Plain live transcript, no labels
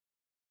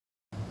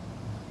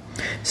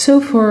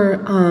So for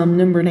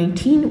number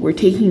 19, we're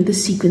taking the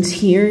sequence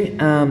here,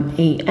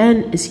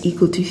 an is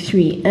equal to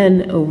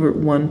 3n over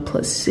 1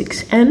 plus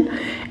 6n,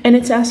 and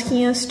it's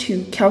asking us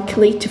to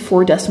calculate to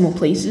 4 decimal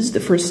places the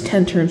first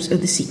 10 terms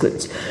of the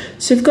sequence.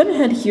 So I've gone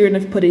ahead here and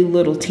I've put a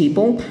little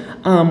table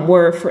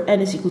where for n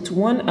is equal to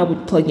 1, I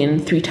would plug in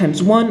 3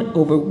 times 1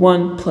 over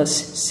 1 plus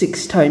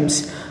 6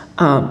 times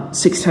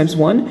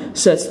 1,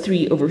 so that's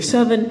 3 over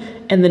 7,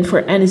 and then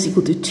for n is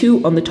equal to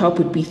 2, on the top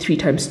would be 3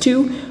 times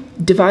 2,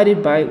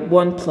 divided by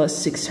 1 plus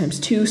 6 times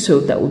 2, so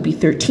that would be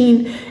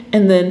 13,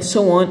 and then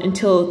so on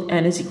until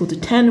n is equal to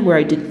 10, where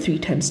I did 3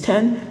 times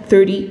 10,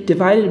 30,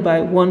 divided by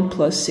 1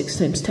 plus 6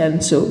 times 10,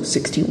 so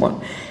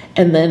 61.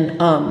 And then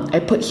I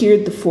put here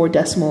the 4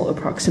 decimal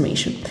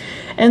approximation.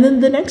 And then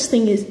the next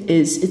thing is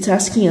it's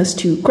asking us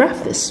to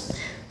graph this.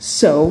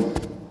 So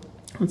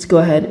let's go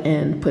ahead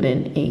and put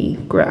in a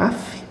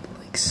graph,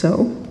 like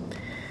so.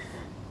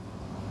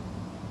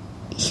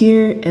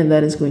 Here, and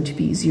that is going to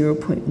be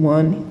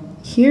 0.1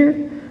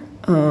 here,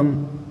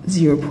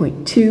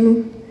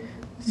 0.2,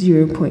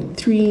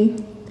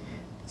 0.3,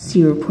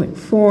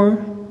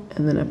 0.4,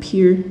 and then up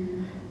here,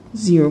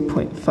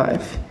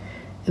 0.5.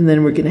 And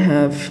then we're going to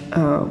have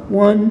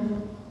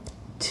 1,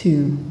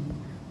 2,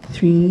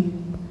 3,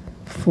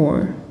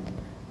 4,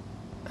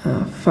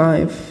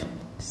 5,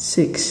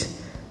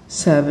 6,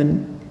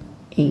 7,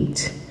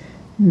 8,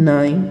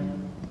 9,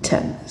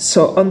 10.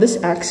 So on this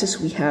axis,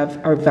 we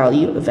have our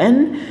value of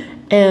n,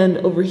 and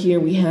over here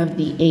we have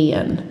the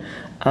an,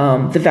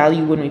 the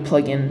value when we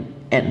plug in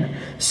n.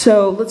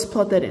 So let's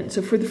plot that in.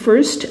 So for the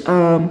first,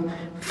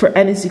 for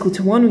n is equal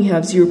to 1, we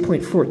have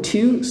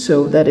 0.42,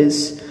 so that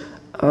is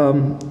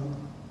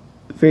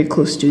very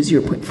close to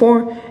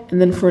 0.4. And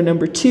then for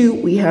number 2,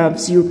 we have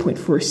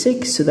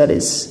 0.46, so that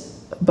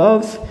is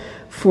above.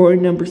 For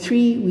number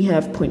 3, we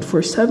have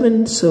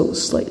 0.47, so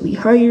slightly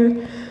higher.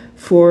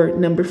 For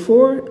number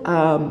 4,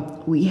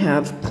 we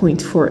have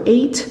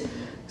 0.48,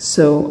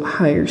 so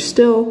higher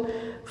still.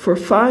 For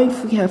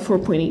 5, we have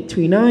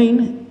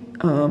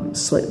 4.839,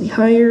 slightly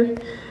higher.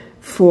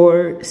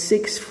 For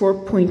 6,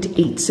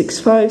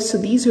 4.865, so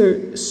these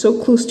are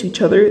so close to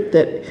each other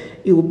that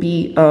it will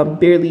be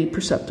barely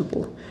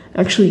perceptible.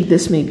 Actually,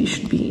 this maybe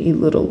should be a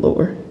little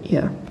lower,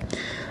 yeah.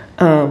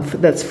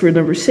 That's for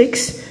number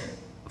 6.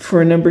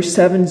 For number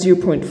 7,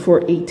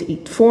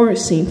 0.4884,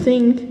 same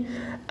thing.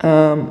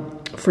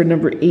 For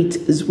number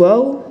 8 as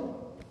well.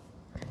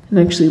 And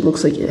actually it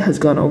looks like it has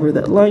gone over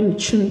that line. It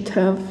shouldn't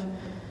have.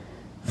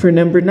 For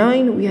number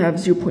 9, we have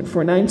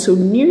 0.49, so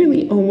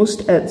nearly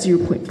almost at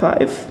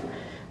 0.5.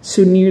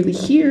 So nearly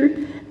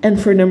here. And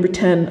for number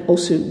 10,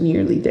 also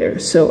nearly there.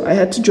 So I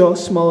had to draw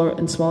smaller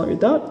and smaller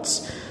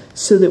dots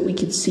so that we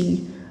could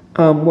see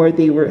where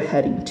they were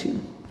heading to.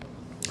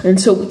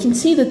 And so we can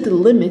see that the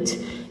limit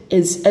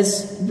is,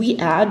 as we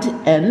add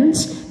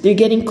n's, they're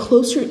getting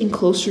closer and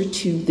closer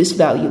to this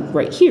value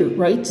right here,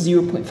 right?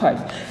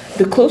 0.5.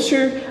 The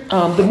closer,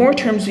 the more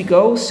terms we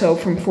go, so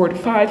from 4 to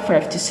 5,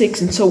 5 to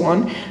 6, and so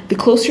on, the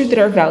closer that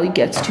our value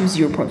gets to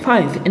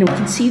 0.5. And we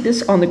can see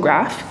this on the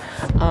graph,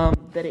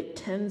 that it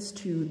tends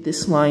to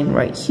this line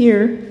right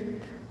here,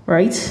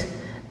 right?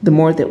 The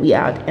more that we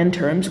add n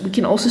terms, we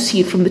can also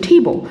see it from the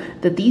table,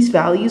 that these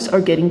values are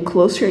getting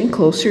closer and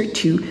closer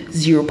to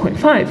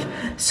 0.5.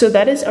 So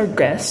that is our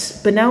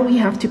guess, but now we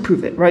have to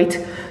prove it, right?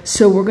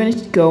 So we're going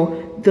to go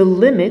the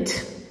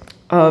limit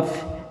of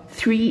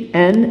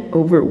 3n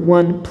over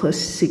 1 plus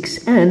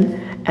 6n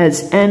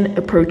as n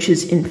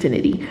approaches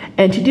infinity.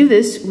 And to do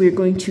this, we're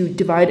going to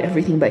divide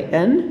everything by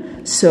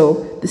n.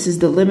 So this is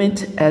the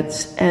limit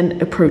as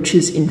n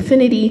approaches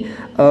infinity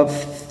of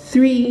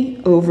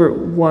 3 over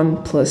 1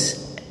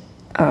 plus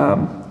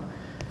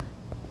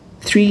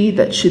 3,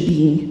 that should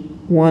be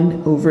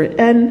 1 over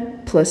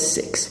n plus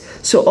 6.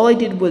 So all I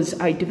did was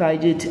I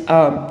divided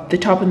the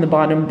top and the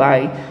bottom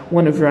by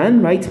 1 over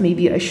n, right?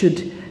 Maybe I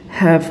should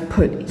have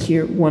put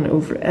here 1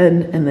 over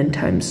n and then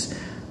times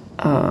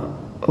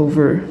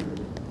over.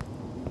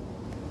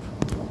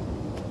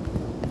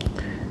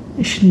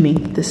 I should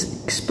make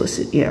this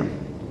explicit, yeah,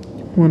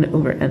 1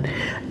 over n.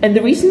 And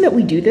the reason that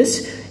we do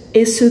this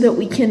is so that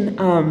we can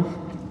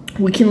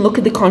look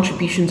at the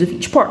contributions of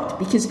each part,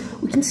 because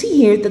we can see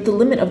here that the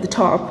limit of the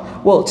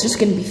top, well, it's just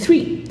going to be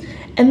 3.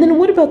 And then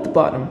what about the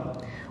bottom?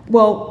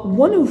 Well,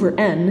 1 over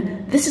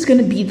n, this is going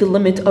to be the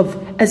limit of,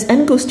 as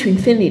n goes to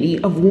infinity,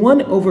 of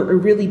 1 over a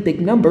really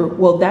big number.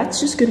 Well,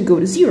 that's just going to go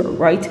to 0,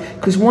 right?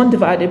 Because 1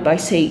 divided by,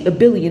 say, a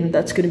billion,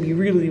 that's going to be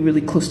really,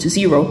 really close to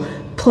 0.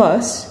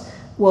 Plus,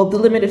 well, the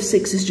limit of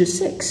 6 is just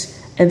 6.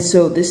 And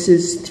so this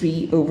is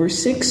 3 over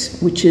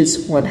 6, which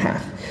is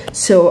 1/2.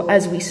 So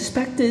as we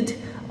suspected,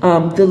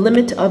 the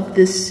limit of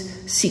this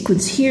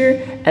sequence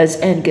here, as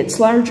n gets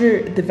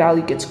larger, the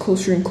value gets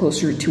closer and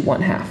closer to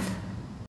 1/2.